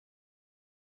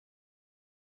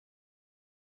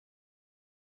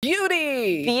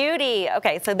Beauty.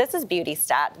 Okay, so this is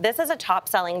BeautyStat. This is a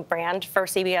top-selling brand for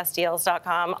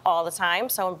CBSDeals.com all the time,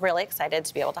 so I'm really excited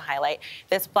to be able to highlight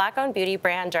this Black-owned beauty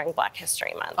brand during Black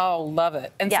History Month. Oh, love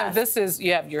it. And yes. So this is,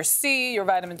 you have your C, your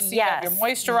vitamin C, yes. you have your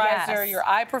moisturizer, yes. your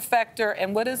eye perfector,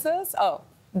 and what is this? Oh.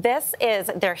 This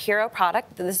is their hero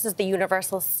product. This is the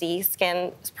Universal C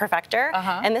Skin Perfector.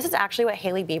 And this is actually what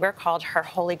Hailey Bieber called her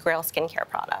holy grail skincare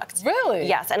product. Really?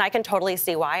 Yes, and I can totally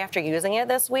see why after using it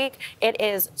this week. It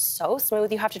is so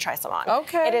smooth. You have to try some on.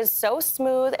 Okay. It is so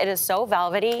smooth. It is so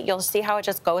velvety. You'll see how it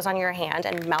just goes on your hand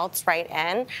and melts right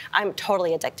in. I'm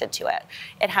totally addicted to it.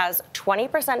 It has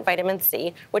 20% vitamin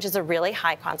C, which is a really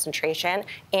high concentration,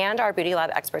 and our Beauty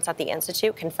Lab experts at the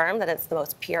Institute confirm that it's the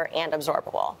most pure and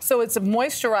absorbable. So it's a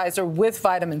moisturizer with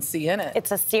vitamin C in it.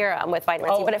 It's a serum with vitamin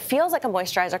C, but it feels like a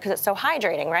moisturizer because it's so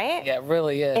hydrating, right? Yeah, it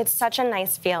really is. It's such a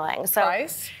nice feeling. So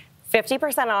price?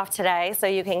 50% off today, so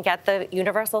you can get the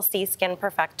Universal C Skin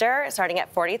Perfector starting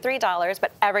at $43,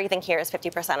 but everything here is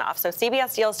 50% off. So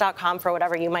CBSDeals.com for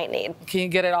whatever you might need. Can you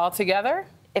get it all together?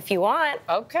 If you want.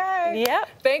 Okay. Yep.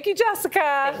 Thank you,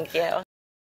 Jessica. Thank you.